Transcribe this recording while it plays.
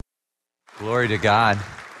Glory to God.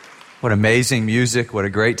 What amazing music. What a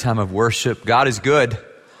great time of worship. God is good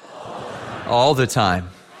all the time.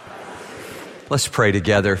 Let's pray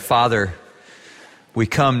together. Father, we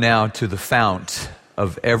come now to the fount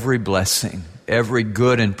of every blessing. Every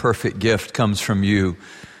good and perfect gift comes from you.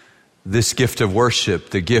 This gift of worship,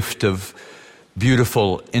 the gift of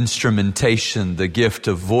beautiful instrumentation, the gift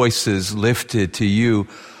of voices lifted to you.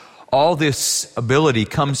 All this ability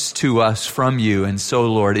comes to us from you. And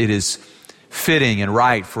so, Lord, it is fitting and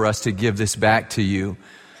right for us to give this back to you.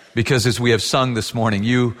 Because as we have sung this morning,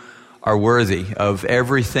 you are worthy of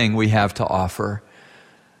everything we have to offer.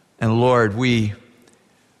 And Lord, we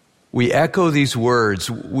echo these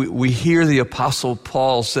words. We hear the Apostle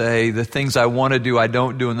Paul say, the things I want to do, I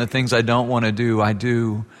don't do, and the things I don't want to do, I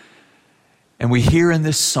do. And we hear in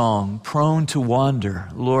this song, prone to wander.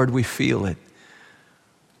 Lord, we feel it.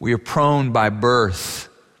 We are prone by birth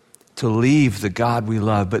to leave the God we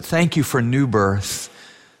love. But thank you for new birth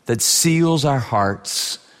that seals our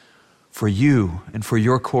hearts for you and for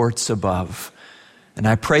your courts above. And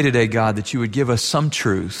I pray today, God, that you would give us some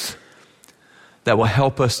truth that will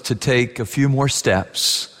help us to take a few more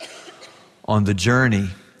steps on the journey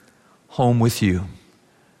home with you.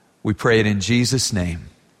 We pray it in Jesus' name.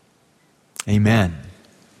 Amen.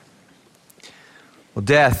 Well,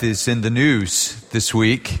 death is in the news this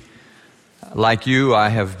week. Like you, I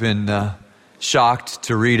have been shocked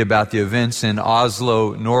to read about the events in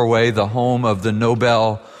Oslo, Norway, the home of the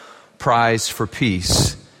Nobel Prize for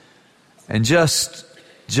Peace. And just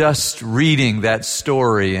reading that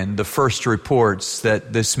story and the first reports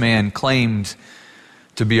that this man claimed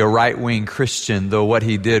to be a right-wing Christian, though what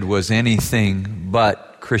he did was anything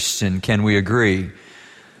but Christian. Can we agree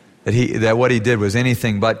that what he did was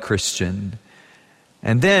anything but Christian?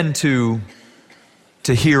 And then to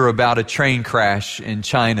hear about a train crash in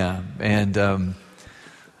China and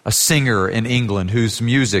a singer in England whose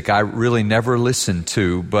music I really never listened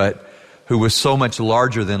to, but who was so much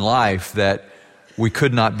larger than life that we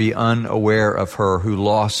could not be unaware of her, who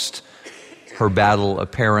lost her battle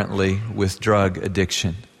apparently with drug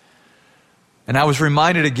addiction. And I was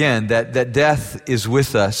reminded again that death is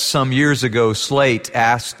with us. Some years ago, Slate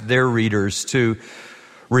asked their readers to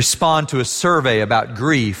respond to a survey about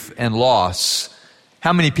grief and loss.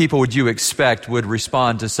 How many people would you expect would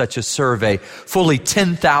respond to such a survey? Fully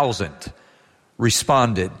 10,000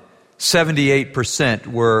 responded. 78%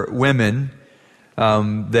 were women.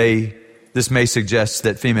 This may suggest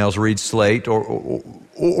that females read Slate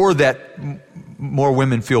or that more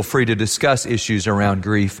women feel free to discuss issues around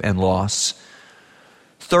grief and loss.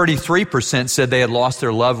 33% said they had lost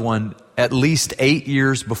their loved one at least 8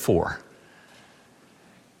 years before.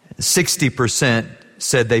 60%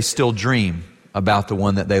 said they still dream about the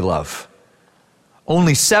one that they love.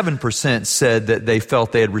 Only 7% said that they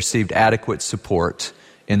felt they had received adequate support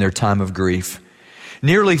in their time of grief.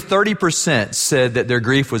 Nearly 30% said that their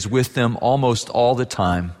grief was with them almost all the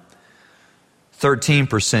time.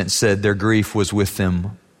 13% said their grief was with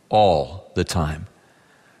them all the time.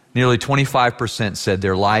 Nearly 25% said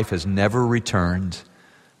their life has never returned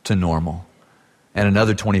to normal. And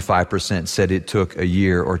another 25% said it took a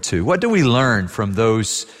year or two. What do we learn from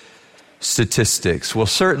those statistics? Well,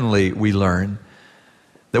 certainly we learn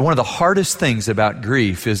that one of the hardest things about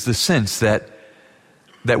grief is the sense that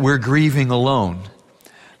we're grieving alone.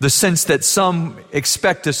 The sense that some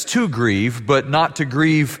expect us to grieve, but not to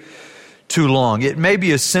grieve too long. It may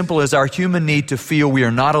be as simple as our human need to feel we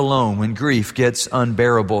are not alone when grief gets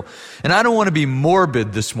unbearable. And I don't want to be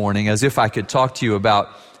morbid this morning, as if I could talk to you about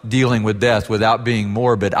dealing with death without being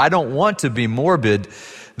morbid. I don't want to be morbid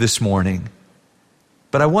this morning.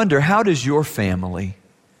 But I wonder, how does your family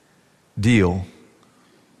deal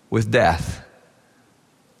with death?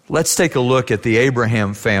 Let's take a look at the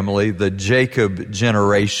Abraham family, the Jacob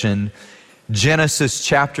generation. Genesis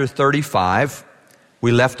chapter 35.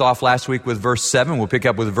 We left off last week with verse 7. We'll pick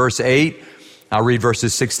up with verse 8. I'll read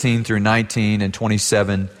verses 16 through 19 and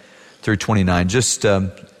 27 through 29. Just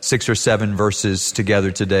 6 or 7 verses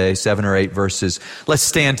together today, 7 or 8 verses. Let's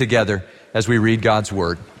stand together as we read God's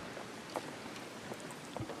word.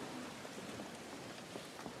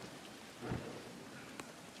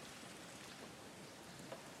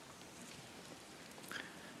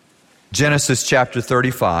 Genesis chapter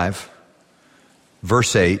 35,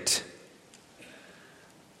 verse 8.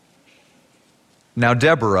 Now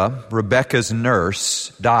Deborah, Rebekah's nurse,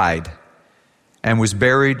 died and was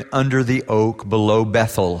buried under the oak below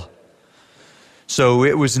Bethel. So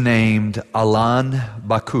it was named Alan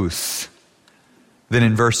Bakuth. Then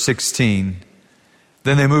in verse 16,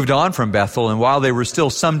 then they moved on from Bethel, and while they were still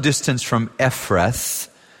some distance from Ephrath,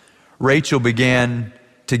 Rachel began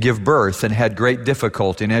to give birth and had great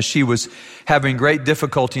difficulty. And as she was having great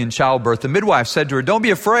difficulty in childbirth, the midwife said to her, "Don't be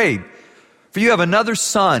afraid, for you have another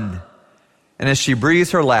son." And as she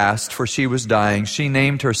breathed her last, for she was dying, she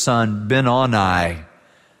named her son Ben-Oni.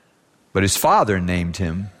 But his father named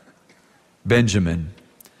him Benjamin.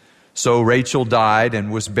 So Rachel died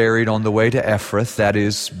and was buried on the way to Ephrath, that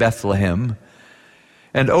is Bethlehem.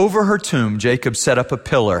 And over her tomb, Jacob set up a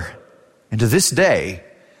pillar. And to this day,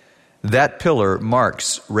 that pillar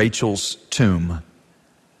marks Rachel's tomb.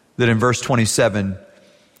 That in verse 27,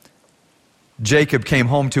 Jacob came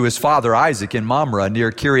home to his father Isaac in Mamre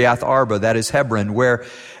near Kiriath Arba, that is Hebron, where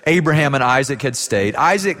Abraham and Isaac had stayed.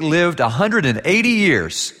 Isaac lived 180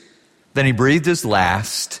 years. Then he breathed his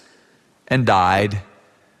last and died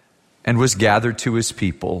and was gathered to his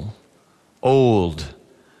people, old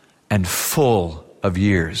and full of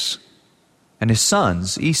years. And his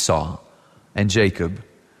sons, Esau and Jacob,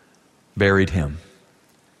 buried him.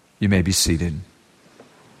 You may be seated.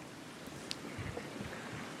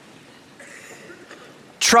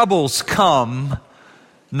 Troubles come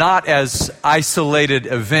not as isolated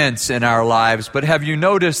events in our lives, but have you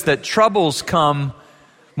noticed that troubles come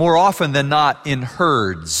more often than not in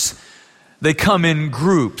herds? They come in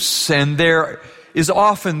groups, and there is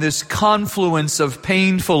often this confluence of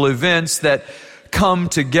painful events that come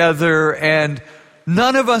together, and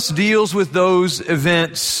none of us deals with those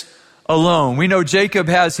events alone. We know Jacob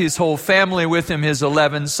has his whole family with him, his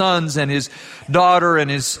 11 sons and his daughter and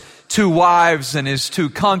his 2 wives and his 2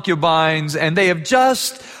 concubines, and they have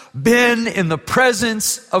just been in the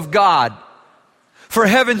presence of God. For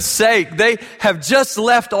heaven's sake, they have just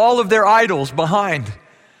left all of their idols behind.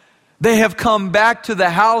 They have come back to the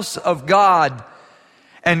house of God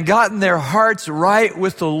and gotten their hearts right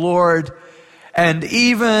with the Lord. And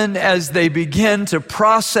even as they begin to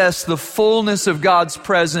process the fullness of God's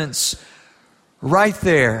presence, right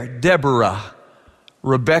there, Deborah,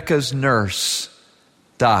 Rebekah's nurse,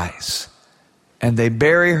 dies. And they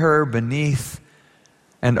bury her beneath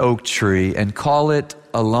an oak tree and call it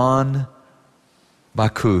Allon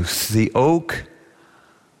Bakuth, the oak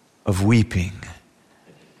of weeping.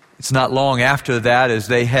 It's not long after that, as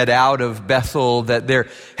they head out of Bethel, that they're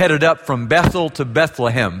headed up from Bethel to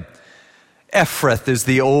Bethlehem. Ephrath is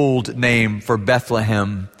the old name for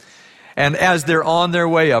Bethlehem. And as they're on their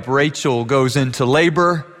way up, Rachel goes into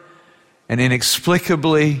labor, and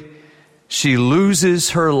inexplicably, she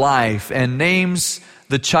loses her life and names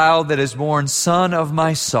the child that is born Son of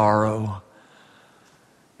My Sorrow.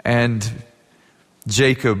 And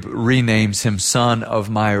Jacob renames him Son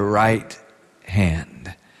of My Right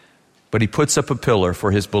Hand. But he puts up a pillar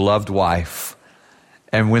for his beloved wife.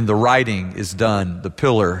 And when the writing is done, the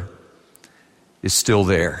pillar is still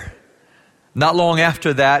there. Not long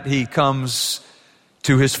after that, he comes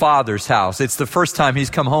to his father's house. It's the first time he's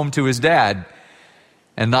come home to his dad.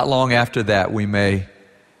 And not long after that, we may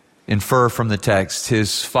infer from the text,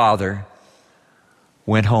 his father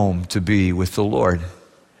went home to be with the Lord.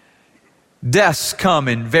 Deaths come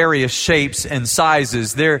in various shapes and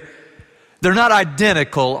sizes. They're not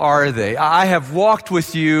identical, are they? I have walked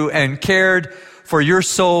with you and cared for your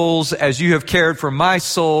souls as you have cared for my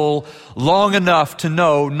soul long enough to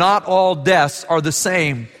know not all deaths are the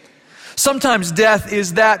same. Sometimes death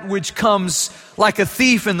is that which comes like a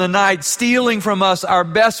thief in the night, stealing from us our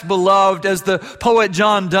best beloved. As the poet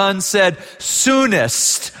John Donne said,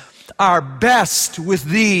 "Soonest our best with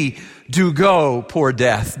thee do go, poor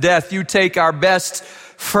death." Death, you take our best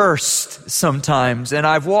first sometimes. And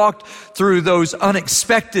I've walked through those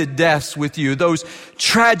unexpected deaths with you, those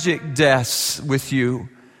tragic deaths with you.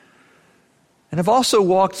 And I've also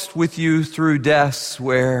walked with you through deaths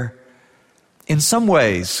where, in some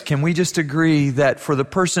ways, can we just agree that for the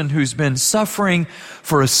person who's been suffering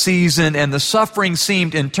for a season and the suffering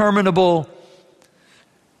seemed interminable,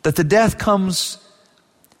 that the death comes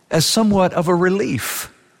as somewhat of a relief?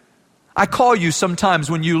 I call you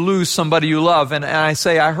sometimes when you lose somebody you love, and I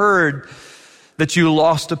say, I heard that you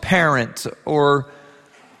lost a parent or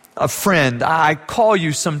a friend. I call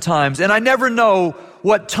you sometimes, and I never know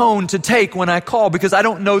what tone to take when I call because I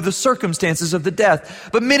don't know the circumstances of the death.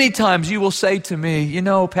 But many times you will say to me, "You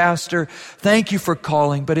know, Pastor, thank you for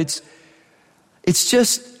calling, but it's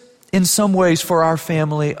just in some ways for our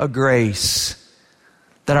family a grace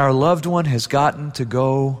that our loved one has gotten to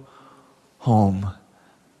go home."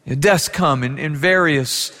 Deaths come in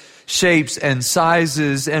various shapes and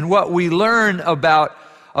sizes, and what we learn about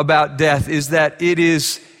death is that it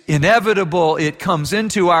is inevitable. It comes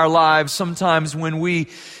into our lives sometimes when we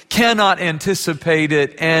cannot anticipate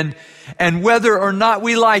it, and whether or not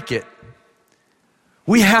we like it,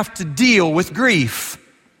 we have to deal with grief.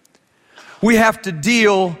 We have to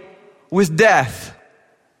deal with death.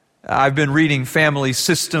 I've been reading Family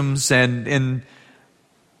Systems, and in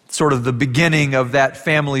sort of the beginning of that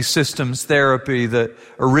family systems therapy, the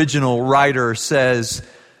original writer says,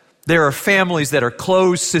 there are families that are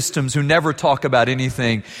closed systems who never talk about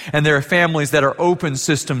anything, and there are families that are open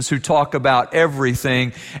systems who talk about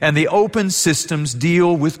everything, and the open systems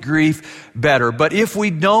deal with grief better. But if we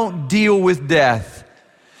don't deal with death,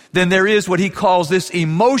 then there is what he calls this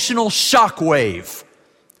emotional shockwave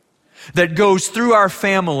that goes through our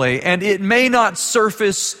family, and it may not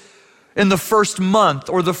surface in the first month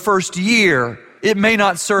or the first year. It may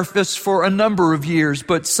not surface for a number of years,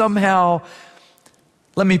 but somehow,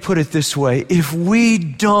 let me put it this way, if we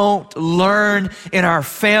don't learn in our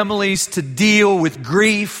families to deal with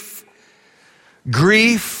grief,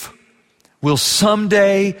 grief will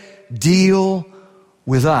someday deal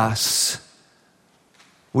with us.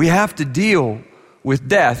 We have to deal with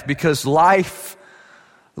death because life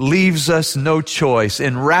leaves us no choice.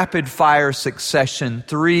 In rapid fire succession,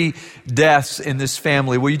 3 deaths in this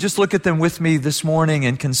family. Will you just look at them with me this morning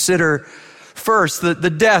and consider first the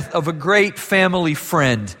death of a great family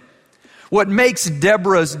friend. What makes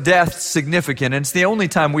Deborah's death significant, and it's the only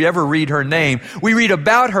time we ever read her name, we read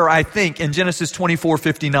about her, I think, in Genesis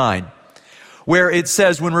 24:59. Where it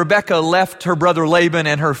says when Rebekah left her brother Laban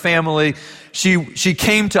and her family, she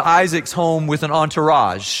came to Isaac's home with an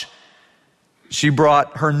entourage. She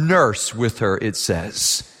brought her nurse with her, it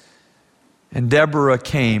says. And Deborah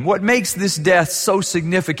came. What makes this death so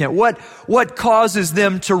significant? What causes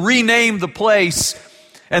them to rename the place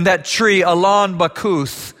and that tree Allon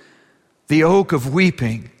Bakuth, the oak of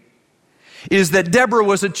weeping, is that Deborah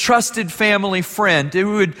was a trusted family friend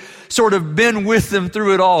who had sort of been with them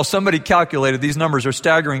through it all. Somebody calculated, these numbers are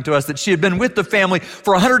staggering to us, that she had been with the family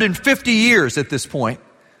for 150 years at this point.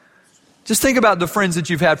 Just think about the friends that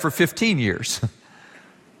you've had for 15 years.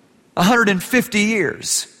 150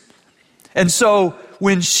 years. And so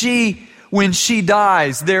when she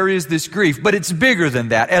dies, there is this grief. But it's bigger than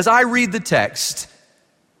that. As I read the text,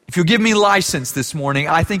 if you'll give me license this morning,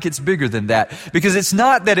 I think it's bigger than that. Because it's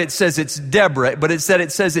not that it says it's Deborah, but it's that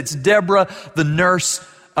it says it's Deborah, the nurse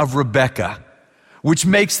of Rebekah. Which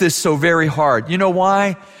makes this so very hard. You know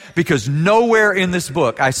why? Because nowhere in this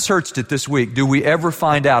book, I searched it this week, do we ever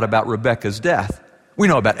find out about Rebekah's death. We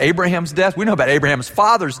know about Abraham's death. We know about Abraham's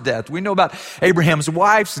father's death. We know about Abraham's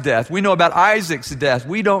wife's death. We know about Isaac's death.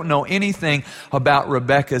 We don't know anything about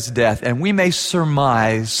Rebekah's death. And we may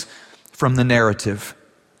surmise from the narrative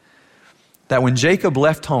that when Jacob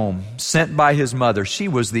left home, sent by his mother, she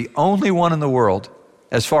was the only one in the world,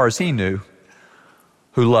 as far as he knew,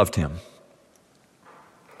 who loved him.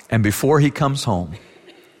 And before he comes home,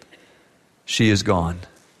 she is gone.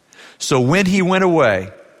 So when he went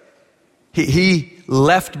away, he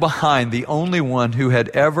left behind the only one who had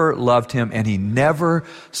ever loved him, and he never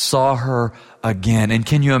saw her again. And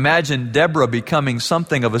can you imagine Deborah becoming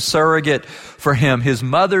something of a surrogate for him, his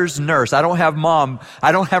mother's nurse? I don't have mom,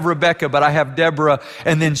 I don't have Rebekah, but I have Deborah.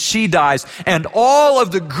 And then she dies. And all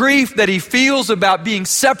of the grief that he feels about being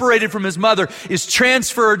separated from his mother is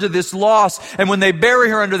transferred to this loss. And when they bury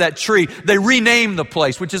her under that tree, they rename the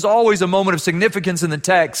place, which is always a moment of significance in the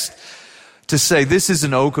text, to say this is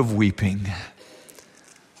an oak of weeping.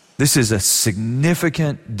 This is a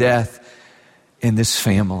significant death in this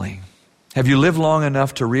family. Have you lived long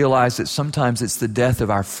enough to realize that sometimes it's the death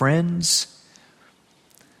of our friends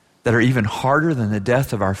that are even harder than the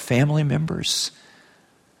death of our family members?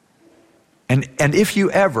 And if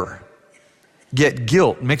you ever get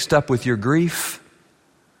guilt mixed up with your grief,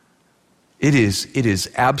 it is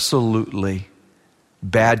absolutely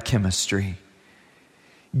bad chemistry.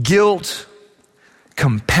 Guilt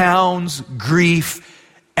compounds grief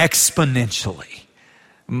exponentially.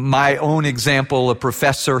 My own example, a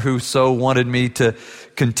professor who so wanted me to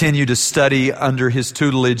continue to study under his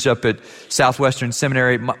tutelage up at Southwestern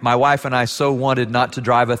Seminary. My wife and I so wanted not to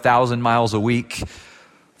drive 1,000 miles a week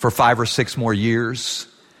for 5 or 6 more years.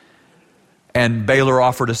 And Baylor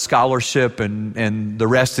offered a scholarship, and the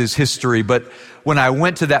rest is history. But when I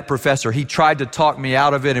went to that professor, he tried to talk me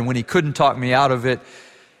out of it. And when he couldn't talk me out of it,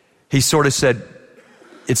 he sort of said,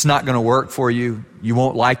 it's not going to work for you. You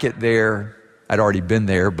won't like it there. I'd already been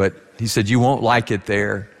there, but he said, you won't like it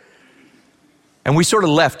there. And we sort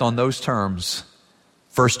of left on those terms.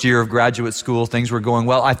 First year of graduate school, things were going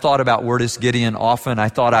well. I thought about Wordis Gideon often. I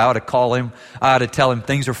thought I ought to call him. I ought to tell him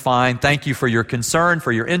things are fine. Thank you for your concern,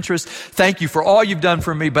 for your interest. Thank you for all you've done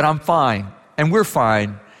for me, but I'm fine. And we're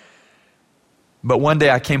fine. But one day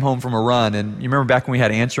I came home from a run, and you remember back when we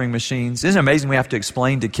had answering machines? Isn't it amazing we have to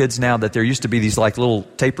explain to kids now that there used to be these like little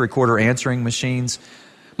tape recorder answering machines?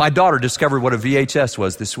 My daughter discovered what a VHS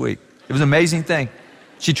was this week. It was an amazing thing.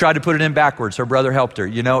 She tried to put it in backwards. Her brother helped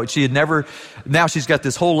her. She had never, now she's got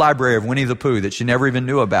this whole library of Winnie the Pooh that she never even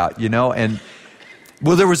knew about, and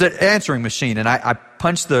well, there was an answering machine, and I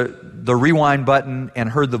punched the rewind button and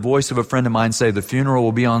heard the voice of a friend of mine say, the funeral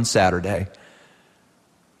will be on Saturday.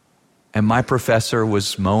 And my professor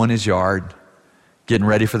was mowing his yard, getting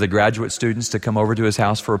ready for the graduate students to come over to his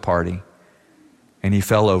house for a party. And he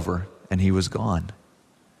fell over and he was gone.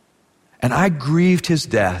 And I grieved his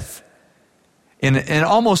death in an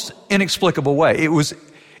almost inexplicable way. It was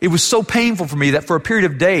so painful for me that for a period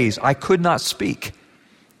of days I could not speak.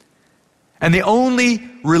 And the only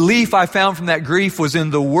relief I found from that grief was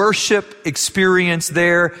in the worship experience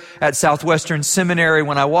there at Southwestern Seminary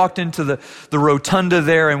when I walked into the rotunda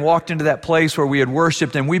there and walked into that place where we had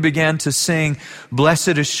worshiped, and we began to sing,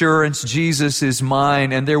 "Blessed Assurance, Jesus is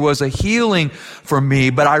mine." And there was a healing for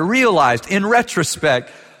me, but I realized in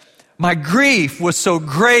retrospect, my grief was so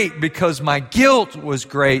great because my guilt was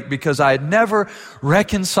great because I had never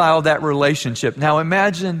reconciled that relationship. Now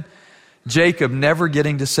imagine Jacob never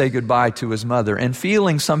getting to say goodbye to his mother and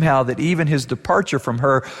feeling somehow that even his departure from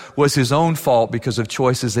her was his own fault because of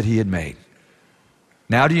choices that he had made.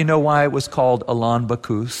 Now do you know why it was called Elon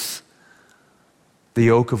Bakuth, the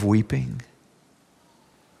oak of weeping?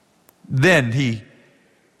 Then he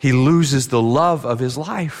loses the love of his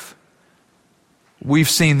life. We've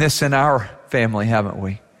seen this in our family, haven't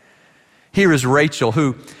we? Here is Rachel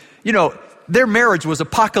who, their marriage was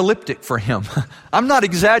apocalyptic for him. I'm not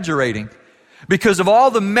exaggerating. Because of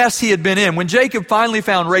all the mess he had been in. When Jacob finally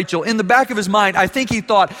found Rachel, in the back of his mind, I think he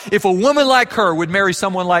thought, if a woman like her would marry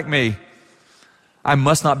someone like me, I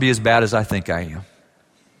must not be as bad as I think I am.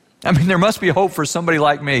 I mean, there must be hope for somebody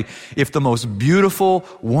like me. If the most beautiful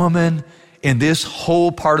woman in this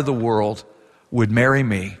whole part of the world would marry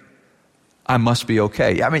me, I must be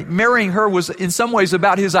okay. I mean, marrying her was in some ways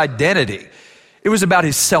about his identity. It was about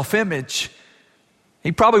his self-image.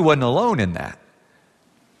 He probably wasn't alone in that.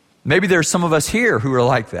 Maybe there's some of us here who are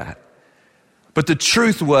like that. But the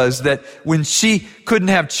truth was that when she couldn't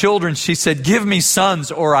have children, she said, "Give me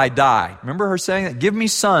sons or I die." Remember her saying that? "Give me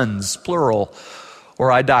sons," plural,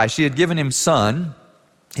 "or I die." She had given him son.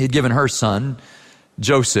 He had given her son,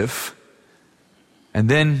 Joseph. And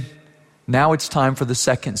then now it's time for the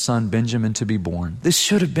second son, Benjamin, to be born. This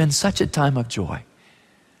should have been such a time of joy.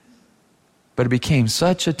 But it became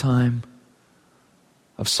such a time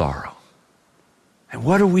of sorrow. And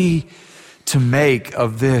what are we to make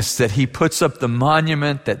of this, that he puts up the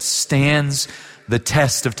monument that stands the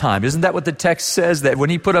test of time? Isn't that what the text says? That when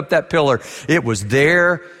he put up that pillar, it was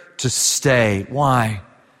there to stay. Why?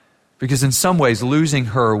 Because in some ways, losing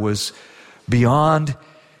her was beyond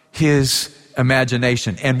his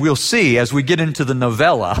imagination. And we'll see as we get into the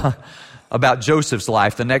novella about Joseph's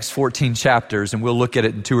life, the next 14 chapters, and we'll look at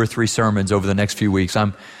it in 2 or 3 sermons over the next few weeks.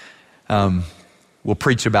 We'll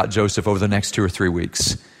preach about Joseph over the next 2 or 3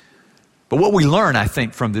 weeks. But what we learn, I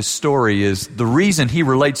think, from this story is the reason he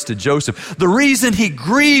relates to Joseph, the reason he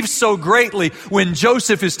grieves so greatly when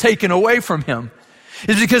Joseph is taken away from him,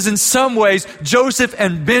 is because in some ways, Joseph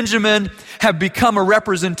and Benjamin have become a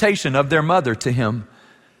representation of their mother to him.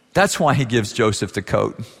 That's why he gives Joseph the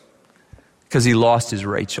coat, because he lost his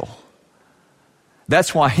Rachel.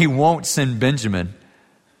 That's why he won't send Benjamin.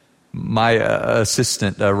 My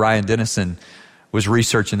assistant, Ryan Dennison, was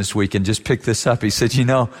researching this week and just picked this up. He said,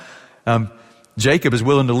 Jacob is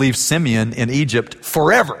willing to leave Simeon in Egypt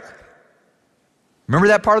forever. Remember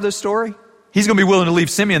that part of the story? He's going to be willing to leave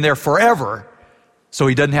Simeon there forever so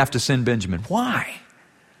he doesn't have to send Benjamin. Why?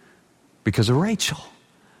 Because of Rachel.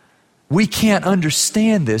 We can't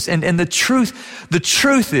understand this. And the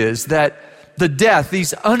truth is that the death,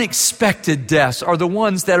 these unexpected deaths, are the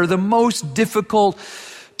ones that are the most difficult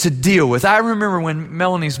to deal with. I remember when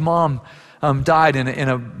Melanie's mom died in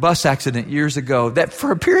a bus accident years ago, that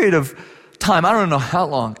for a period of time, I don't know how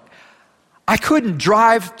long, I couldn't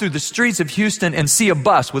drive through the streets of Houston and see a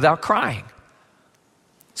bus without crying.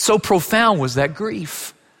 So profound was that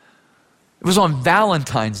grief. It was on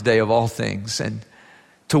Valentine's Day of all things. And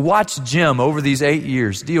to watch Jim over these 8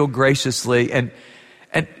 years deal graciously, and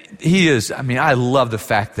he is, I love the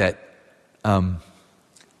fact that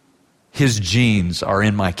his genes are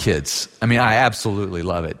in my kids. I absolutely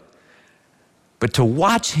love it. But to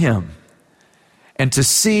watch him and to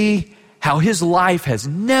see how his life has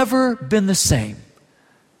never been the same.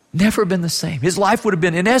 Never been the same. His life would have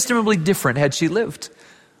been inestimably different had she lived.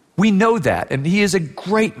 We know that, and he is a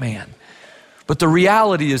great man. But the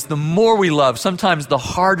reality is the more we love, sometimes the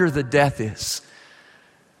harder the death is.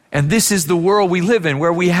 And this is the world we live in,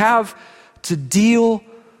 where we have to deal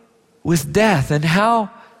with death. And how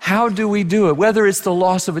How do we do it? Whether it's the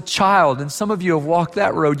loss of a child, and some of you have walked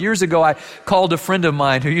that road. Years ago, I called a friend of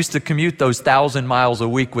mine who used to commute those 1,000 miles a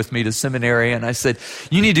week with me to seminary, and I said,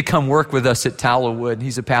 you need to come work with us at Tallowood. And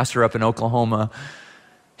he's a pastor up in Oklahoma.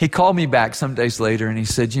 He called me back some days later, and he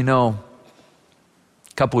said, a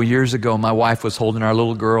couple of years ago, my wife was holding our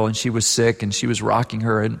little girl, and she was sick, and she was rocking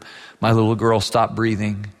her, and my little girl stopped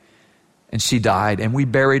breathing, and she died, and we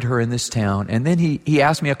buried her in this town. And then he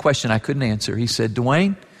asked me a question I couldn't answer. He said,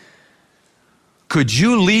 Dwayne, could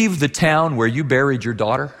you leave the town where you buried your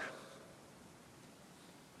daughter?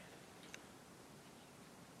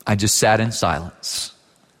 I just sat in silence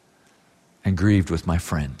and grieved with my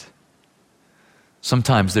friend.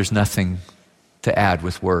 Sometimes there's nothing to add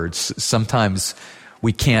with words. Sometimes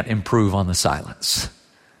we can't improve on the silence.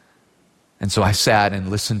 And so I sat and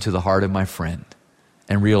listened to the heart of my friend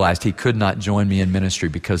and realized he could not join me in ministry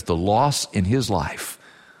because the loss in his life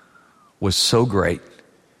was so great.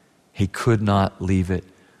 He could not leave it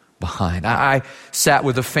behind. I sat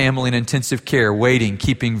with a family in intensive care, waiting,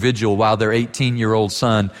 keeping vigil while their 18-year-old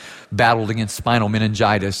son battled against spinal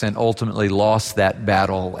meningitis and ultimately lost that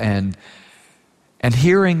battle. And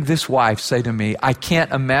hearing this wife say to me, I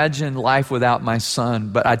can't imagine life without my son,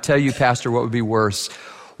 but I tell you, Pastor, what would be worse?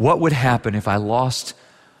 What would happen if I lost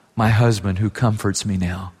my husband who comforts me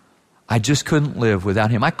now? I just couldn't live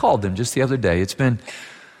without him. I called them just the other day. It's been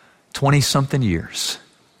 20-something years.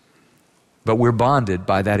 But we're bonded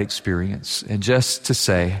by that experience. And just to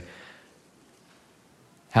say,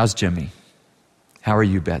 how's Jimmy? How are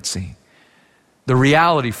you, Betsy? The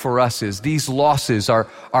reality for us is these losses are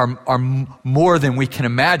more than we can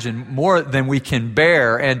imagine, more than we can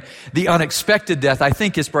bear. And the unexpected death, I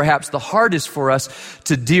think, is perhaps the hardest for us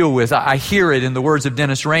to deal with. I hear it in the words of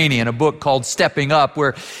Dennis Rainey in a book called Stepping Up,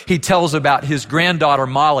 where he tells about his granddaughter,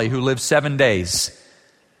 Molly, who lived 7 days,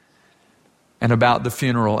 and about the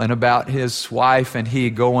funeral, and about his wife and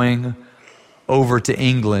he going over to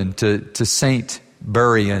England, to St.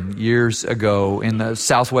 Buryan years ago in the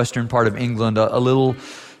southwestern part of England, a little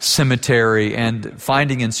cemetery, and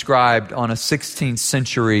finding inscribed on a 16th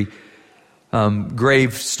century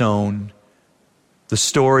gravestone the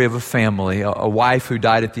story of a family, a wife who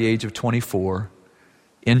died at the age of 24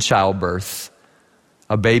 in childbirth,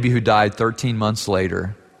 a baby who died 13 months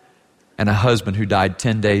later, and a husband who died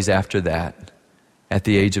 10 days after that at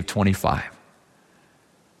the age of 25.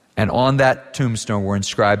 And on that tombstone were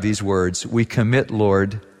inscribed these words, we commit,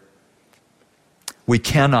 Lord, we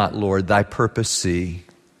cannot, Lord, thy purpose see.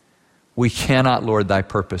 We cannot, Lord, thy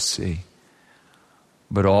purpose see.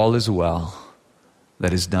 But all is well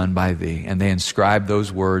that is done by thee. And they inscribed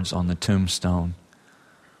those words on the tombstone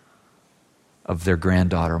of their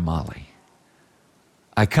granddaughter, Molly.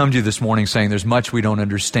 I come to you this morning saying there's much we don't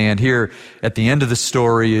understand. Here at the end of the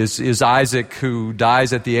story is Isaac, who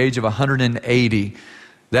dies at the age of 180.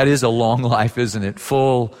 That is a long life, isn't it?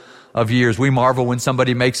 Full of years. We marvel when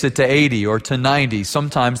somebody makes it to 80 or to 90.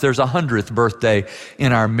 Sometimes there's a 100th birthday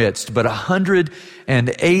in our midst. But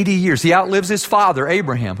 180 years. He outlives his father,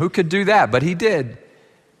 Abraham. Who could do that? But he did.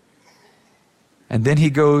 And then he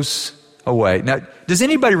goes away. Now, does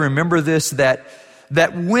anybody remember this?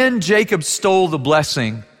 That when Jacob stole the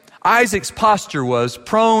blessing, Isaac's posture was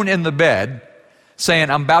prone in the bed, saying,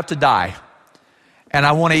 I'm about to die, and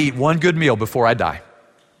I want to eat one good meal before I die.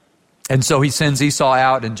 And so he sends Esau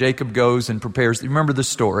out, and Jacob goes and prepares. Remember the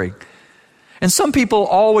story. And some people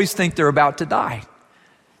always think they're about to die.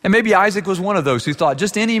 And maybe Isaac was one of those who thought,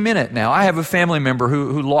 just any minute now. I have a family member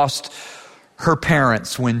who lost her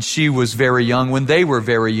parents when she was very young, when they were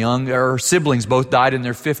very young. Her siblings both died in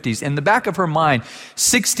their 50s. In the back of her mind,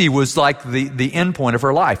 60 was like the end point of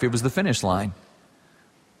her life. It was the finish line.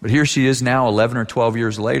 But here she is now, 11 or 12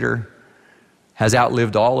 years later, has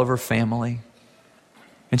outlived all of her family.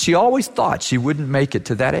 And she always thought she wouldn't make it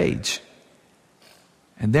to that age.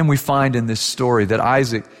 And then we find in this story that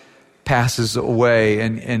Isaac passes away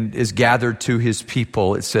and is gathered to his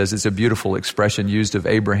people. It says, it's a beautiful expression used of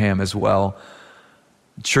Abraham as well.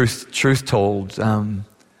 Truth told,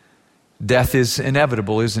 death is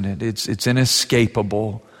inevitable, isn't it? It's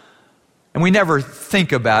inescapable. And we never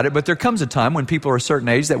think about it, but there comes a time when people are a certain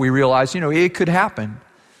age that we realize, it could happen.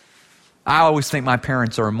 I always think my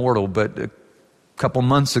parents are immortal, but a couple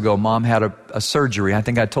months ago, Mom had a surgery. I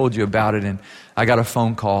think I told you about it, and I got a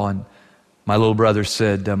phone call, and my little brother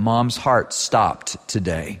said, Mom's heart stopped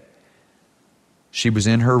today. She was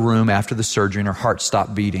in her room after the surgery, and her heart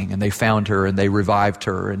stopped beating, and they found her, and they revived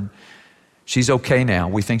her, and she's okay now.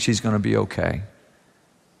 We think she's going to be okay.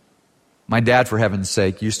 My dad, for heaven's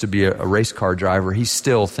sake, used to be a race car driver. He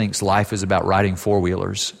still thinks life is about riding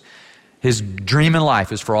four-wheelers. His dream in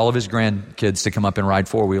life is for all of his grandkids to come up and ride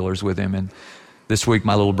four-wheelers with him. And this week,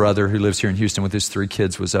 my little brother, who lives here in Houston with his 3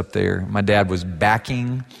 kids, was up there. My dad was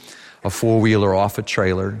backing a four-wheeler off a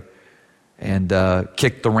trailer and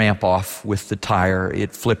kicked the ramp off with the tire.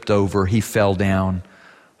 It flipped over. He fell down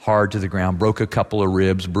hard to the ground, broke a couple of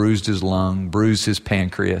ribs, bruised his lung, bruised his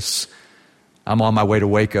pancreas. I'm on my way to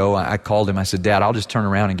Waco. I called him. I said, Dad, I'll just turn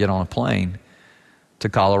around and get on a plane to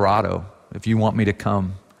Colorado if you want me to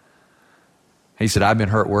come. He said, I've been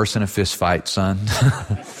hurt worse than a fist fight, son.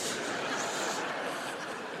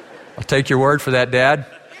 I'll take your word for that, Dad.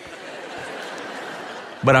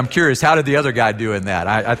 But I'm curious, how did the other guy do in that?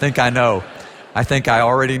 I think I know. I think I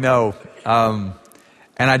already know. And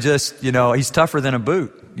I just, he's tougher than a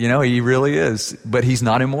boot. He really is. But he's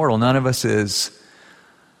not immortal. None of us is.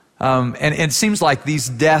 And it seems like these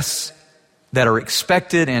deaths that are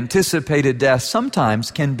expected, anticipated deaths, sometimes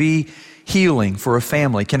can be healing for a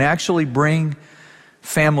family, can actually bring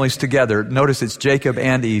families together. Notice it's Jacob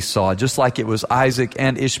and Esau, just like it was Isaac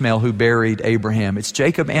and Ishmael who buried Abraham. It's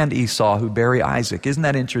Jacob and Esau who bury Isaac. Isn't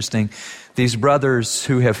that interesting? These brothers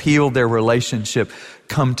who have healed their relationship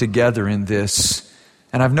come together in this.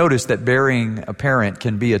 And I've noticed that burying a parent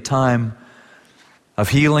can be a time of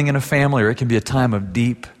healing in a family, or it can be a time of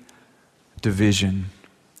deep division.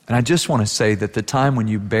 And I just want to say that the time when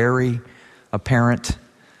you bury a parent,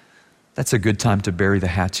 that's a good time to bury the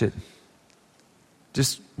hatchet.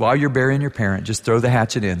 Just while you're burying your parent, just throw the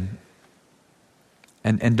hatchet in.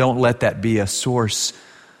 And don't let that be a source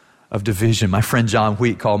of division. My friend John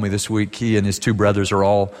Wheat called me this week. He and his 2 brothers are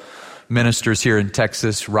all ministers here in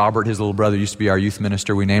Texas. Robert, his little brother, used to be our youth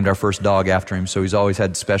minister. We named our first dog after him, so he's always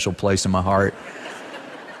had a special place in my heart.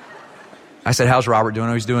 I said, how's Robert doing?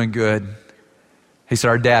 Oh, he's doing good. He said,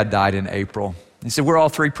 our dad died in April. He said, we're all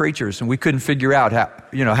 3 preachers, and we couldn't figure out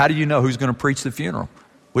how do you know who's going to preach the funeral?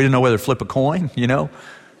 We didn't know whether to flip a coin,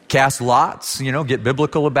 cast lots, get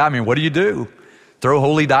biblical about it. I mean, what do you do? Throw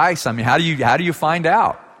holy dice? I mean, how do you find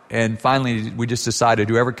out? And finally, we just decided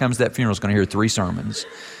whoever comes to that funeral is going to hear 3 sermons.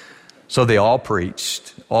 So they all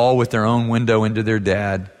preached, all with their own window into their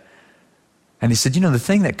dad. And he said, the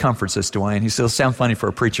thing that comforts us, Dwayne, he said, it'll sound funny for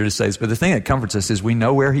a preacher to say this, but the thing that comforts us is we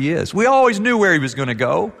know where he is. We always knew where he was going to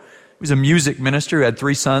go. He was a music minister who had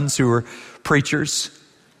 3 sons who were preachers.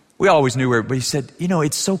 We always knew where, but he said,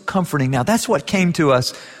 it's so comforting now. That's what came to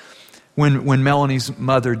us when Melanie's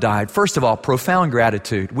mother died. First of all, profound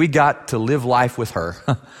gratitude. We got to live life with her.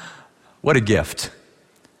 What a gift.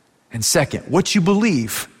 And second, what you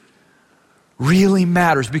believe really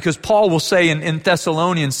matters, because Paul will say in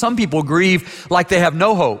Thessalonians, some people grieve like they have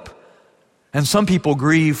no hope, and some people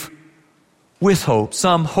grieve with hope.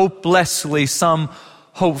 Some hopelessly, some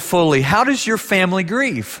hopefully. How does your family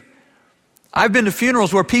grieve? I've been to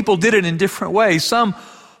funerals where people did it in different ways. Some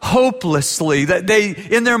hopelessly, that they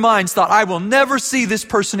in their minds thought, I will never see this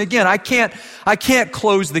person again. I can't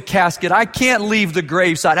close the casket. I can't leave the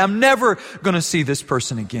graveside. I'm never going to see this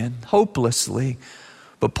person again. Hopelessly.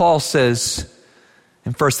 But Paul says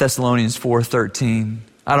in 1 Thessalonians 4:13,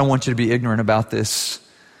 I don't want you to be ignorant about this.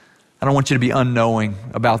 I don't want you to be unknowing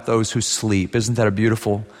about those who sleep. Isn't that a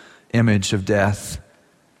beautiful image of death?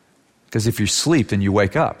 Because if you sleep, then you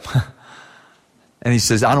wake up. And he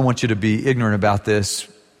says, I don't want you to be ignorant about this,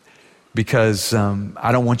 because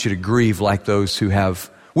I don't want you to grieve like those who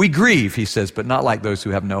have. We grieve, he says, but not like those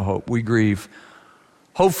who have no hope. We grieve.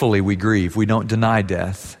 Hopefully we grieve. We don't deny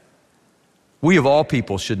death. We of all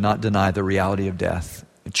people should not deny the reality of death.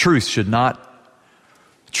 Truth,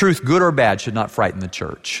 good or bad, should not frighten the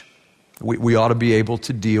church. We ought to be able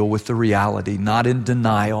to deal with the reality, not in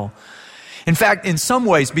denial. In fact, in some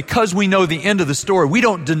ways, because we know the end of the story, we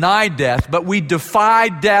don't deny death, but we defy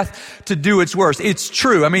death to do its worst. It's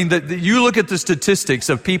true. I mean, you look at the statistics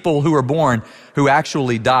of people who are born who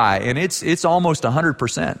actually die, and it's almost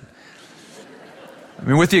 100%. I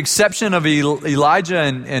mean, with the exception of Elijah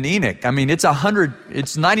and Enoch, I mean,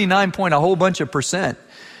 it's 99 point a whole bunch of percent.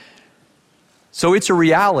 So it's a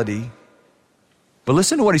reality. But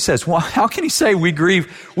listen to what he says. Well, how can he say we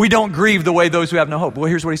don't grieve the way those who have no hope? Well,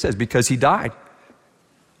 here's what he says. Because he died.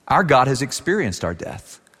 Our God has experienced our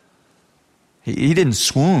death. He didn't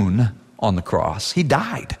swoon on the cross. He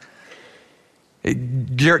died.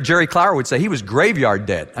 Jerry Clower would say he was graveyard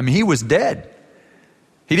dead. I mean, he was dead.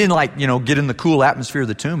 He didn't get in the cool atmosphere of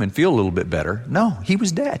the tomb and feel a little bit better. No, he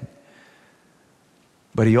was dead.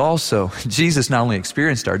 But Jesus not only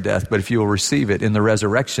experienced our death, but if you will receive it in the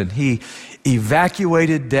resurrection, he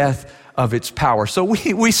evacuated death of its power. So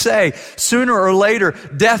we say sooner or later,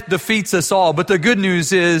 death defeats us all. But the good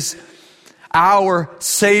news is our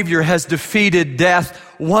Savior has defeated death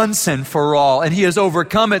once and for all. And he has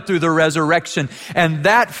overcome it through the resurrection. And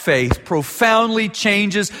that faith profoundly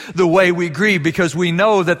changes the way we grieve, because we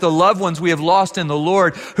know that the loved ones we have lost in the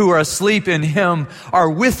Lord who are asleep in him are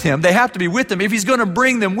with him. They have to be with him. If he's going to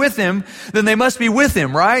bring them with him, then they must be with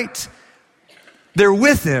him, right? They're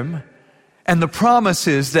with him. And the promise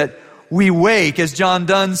is that we wake, as John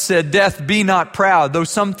Donne said, death, be not proud, though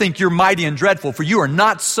some think you're mighty and dreadful, for you are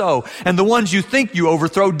not so. And the ones you think you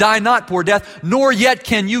overthrow, die not, poor death, nor yet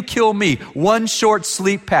can you kill me. One short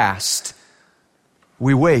sleep past,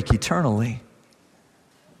 we wake eternally,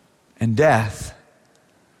 and death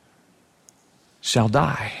shall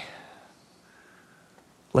die.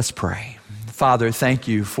 Let's pray. Father, thank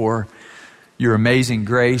you for your amazing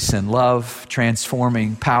grace and love,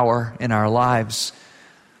 transforming power in our lives.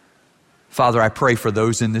 Father, I pray for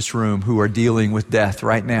those in this room who are dealing with death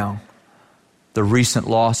right now, the recent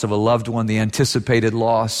loss of a loved one, the anticipated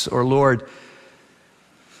loss, or Lord,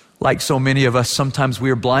 like so many of us, sometimes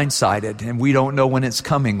we are blindsided and we don't know when it's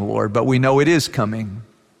coming, Lord, but we know it is coming.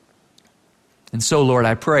 And so, Lord,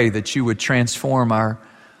 I pray that you would transform our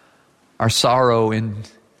sorrow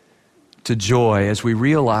into joy as we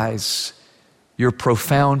realize your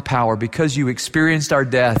profound power, because you experienced our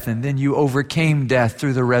death and then you overcame death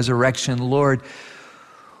through the resurrection. Lord,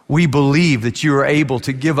 we believe that you are able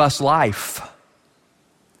to give us life.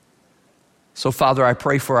 So, Father, I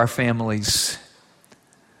pray for our families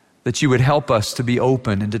that you would help us to be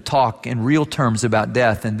open and to talk in real terms about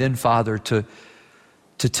death, and then, Father, to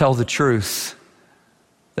tell the truth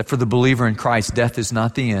that for the believer in Christ, death is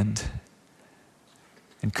not the end.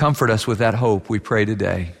 And comfort us with that hope, we pray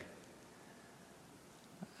today.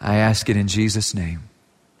 I ask it in Jesus' name.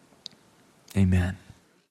 Amen.